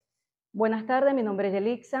Buenas tardes, mi nombre es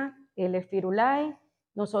Yelixa, él es Firulay.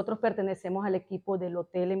 Nosotros pertenecemos al equipo del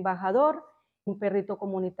Hotel Embajador, un perrito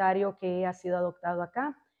comunitario que ha sido adoptado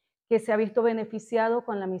acá, que se ha visto beneficiado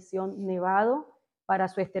con la misión Nevado para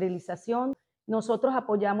su esterilización. Nosotros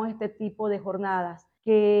apoyamos este tipo de jornadas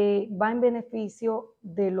que va en beneficio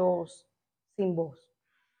de los sin voz,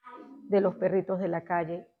 de los perritos de la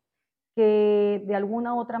calle, que de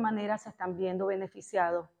alguna u otra manera se están viendo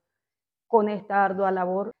beneficiados con esta ardua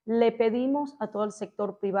labor. Le pedimos a todo el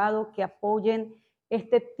sector privado que apoyen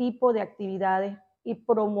este tipo de actividades y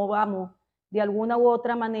promovamos de alguna u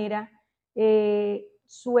otra manera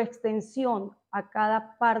su extensión a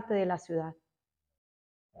cada parte de la ciudad.